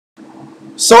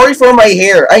Sorry for my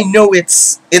hair. I know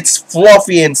it's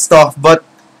fluffy and stuff, but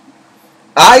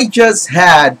I just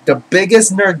had the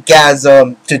biggest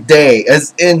nergasm today.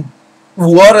 As in,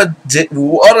 what a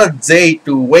day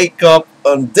to wake up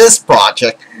on this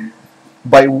project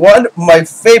by one of my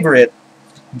favorite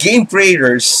game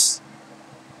creators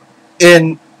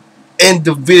in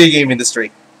the video game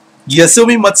industry,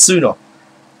 Yasumi Matsuno.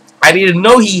 I didn't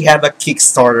know he had a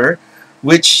Kickstarter,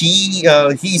 which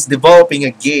he's developing a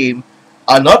game,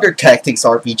 another tactics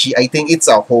RPG. I think it's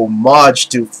a homage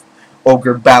to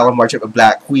Ogre Battle, March of the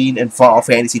Black Queen, and Final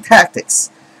Fantasy Tactics.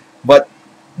 But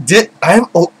I'm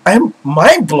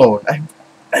mind blown.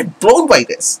 I'm blown by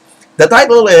this. The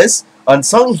title is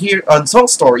Unsung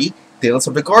Story, Tales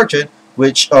of the Guardian,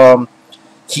 which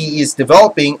he is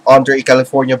developing under a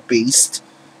California-based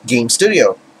game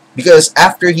studio. Because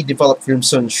after he developed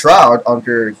Crimson Shroud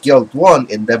under Guild 1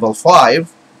 in Level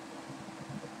 5,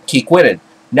 he quitted.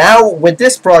 Now, with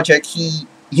this project, he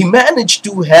managed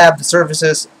to have the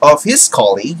services of his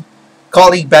colleague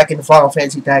back in the Final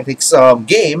Fantasy Tactics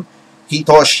game,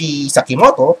 Hitoshi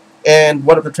Sakimoto, and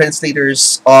one of the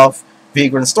translators of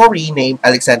Vagrant Story named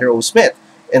Alexander O. Smith.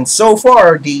 And so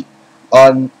far,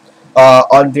 on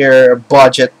their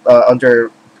budget, on their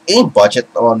aim budget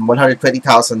on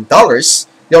 $120,000,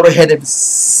 they already had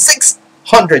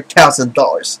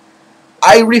 $600,000.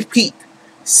 I repeat,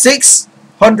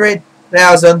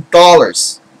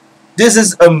 $600,000. This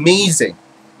is amazing.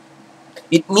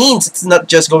 It means it's not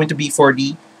just going to be for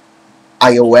the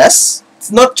iOS.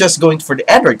 It's not just going for the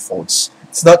Android phones.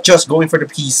 It's not just going for the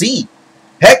PC.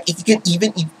 Heck, you can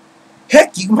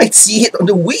heck, you might see it on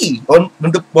the Wii, on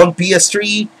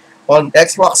PS3, on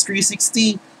Xbox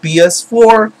 360,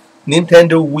 PS4,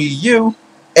 Nintendo Wii U,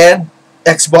 and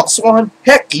Xbox One.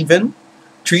 Heck, even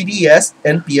 3DS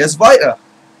and PS Vita.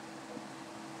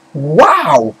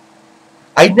 Wow!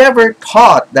 I never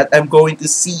thought that I'm going to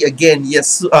see again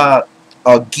a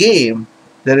game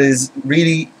that is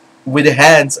really with the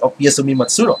hands of Yasumi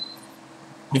Matsuno.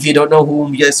 If you don't know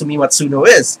who Yasumi Matsuno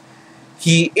is,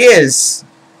 he is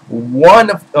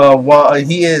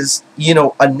he is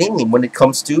a name when it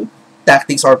comes to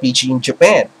tactics RPG in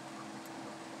Japan.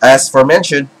 As for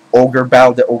mentioned, Ogre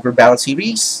Battle, the Ogre Battle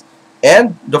series,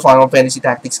 and the Final Fantasy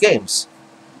Tactics games.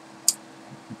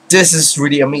 This is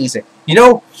really amazing.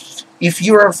 If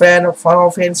you're a fan of Final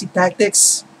Fantasy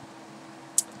Tactics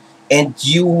and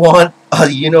you want, a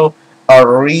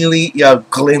really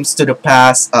glimpse to the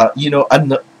past, a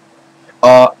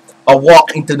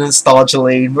walk into the nostalgia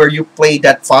lane where you played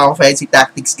that Final Fantasy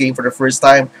Tactics game for the first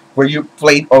time, where you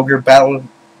played Ogre Battle,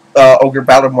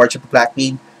 March of the Black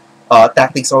Queen,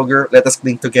 Tactics Ogre, Let Us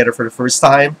Cling Together for the first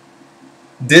time.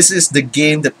 This is the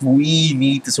game that we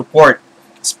need to support.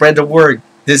 Spread the word.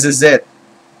 This is it.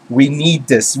 We need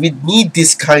this. We need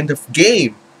this kind of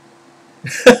game.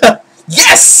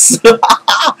 Yes!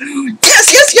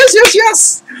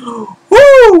 Yes!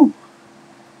 Woo!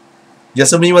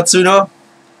 Yasumi Matsuno,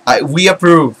 we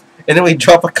approve. Anyway,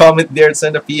 drop a comment there,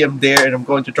 send a PM there, and I'm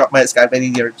going to drop my Skype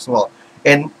ID there as well.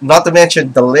 And not to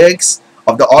mention, the links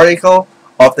of the article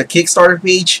of the Kickstarter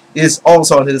page is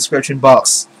also in the description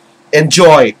box.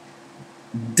 Enjoy!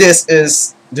 This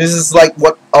is like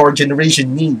what our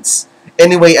generation needs.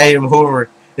 Anyway, I am Homer,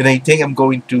 and I think I'm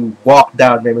going to walk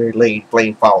down memory lane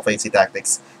playing Final Fantasy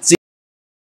Tactics.